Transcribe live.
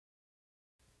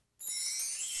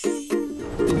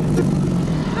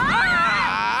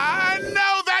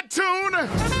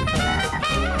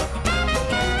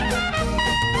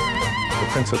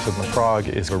Princess and the Frog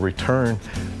is a return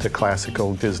to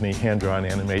classical Disney hand-drawn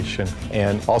animation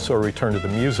and also a return to the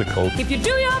musical. If you do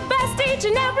your best each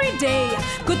and every day,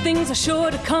 good things are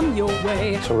sure to come your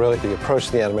way. So really the approach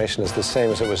to the animation is the same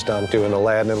as it was done doing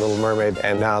Aladdin and Little Mermaid,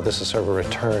 and now this is sort of a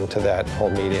return to that whole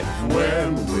medium.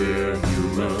 When we're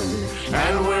human,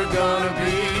 and we're gonna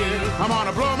be, I'm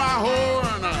gonna blow my horn.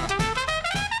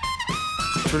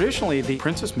 Traditionally, the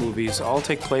princess movies all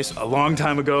take place a long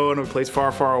time ago in a place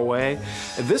far, far away.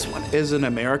 This one is an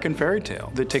American fairy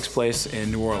tale that takes place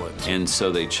in New Orleans. And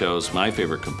so they chose my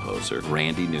favorite composer,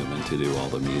 Randy Newman, to do all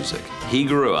the music. He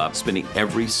grew up spending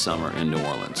every summer in New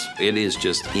Orleans. It is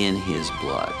just in his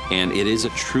blood, and it is a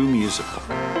true musical.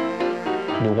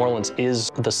 New Orleans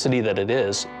is the city that it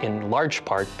is in large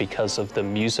part because of the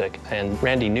music, and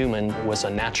Randy Newman was a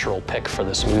natural pick for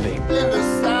this movie. In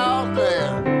the South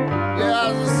there,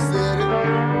 there's a city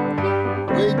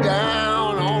way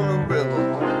down on the river.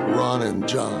 Ron and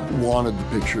John wanted the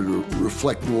picture to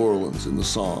reflect New Orleans in the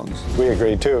songs. We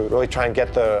agreed too, really try and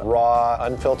get the raw,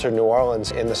 unfiltered New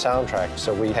Orleans in the soundtrack.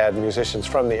 So we had musicians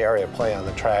from the area play on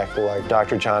the track, like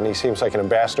Dr. John. He seems like an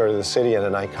ambassador to the city and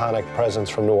an iconic presence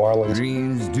from New Orleans.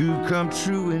 Dreams do come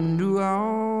true in New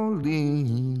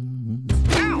Orleans.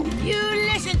 You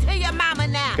listen to your mama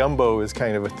now. Gumbo is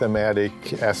kind of a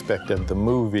thematic aspect of the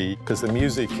movie because the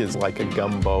music is like a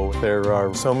gumbo. There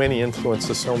are so many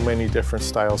influences, so many different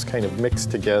styles kind of mixed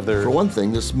together. For one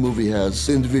thing, this movie has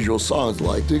individual songs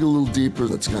like Dig a Little Deeper,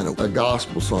 that's kind of a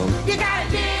gospel song. You gotta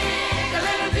dig a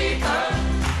little deeper.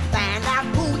 Find out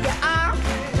who you are.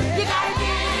 You gotta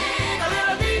dig a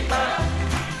little deeper.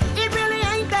 It really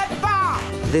ain't that far.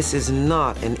 This is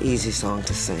not an easy song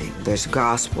to sing. There's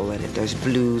gospel in it, there's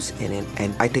blues in it,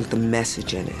 and I think the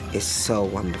message in it is so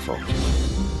wonderful.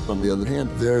 On the other hand,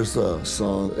 there's a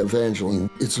song, Evangeline.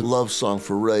 It's a love song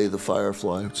for Ray the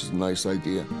Firefly, which is a nice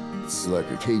idea. It's like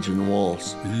a Cajun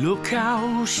waltz. Look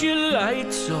how she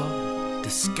lights up the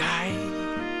sky,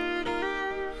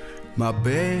 my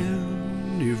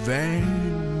belle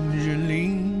Evangeline.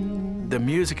 The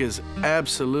music is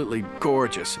absolutely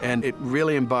gorgeous, and it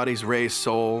really embodies Ray's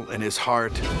soul and his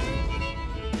heart.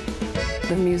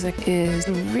 The music is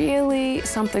really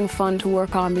something fun to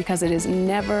work on because it is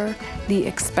never the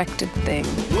expected thing.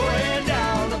 Going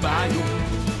down the bayou,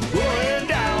 going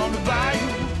down the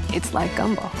bayou. It's like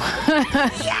gumbo.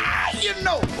 Yeah, you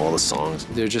know. All the songs,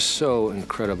 they're just so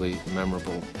incredibly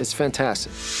memorable. It's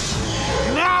fantastic.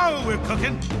 Now we're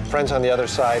cooking. Friends on the Other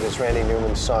Side is Randy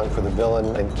Newman's song for the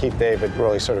villain, and Keith David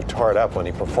really sort of tore it up when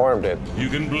he performed it. You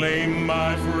can blame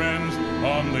my friends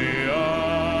on the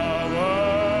other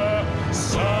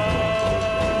side.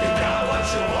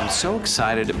 I'm so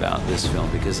excited about this film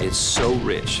because it's so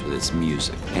rich with its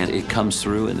music, and it comes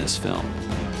through in this film.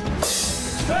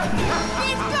 He's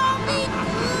gone!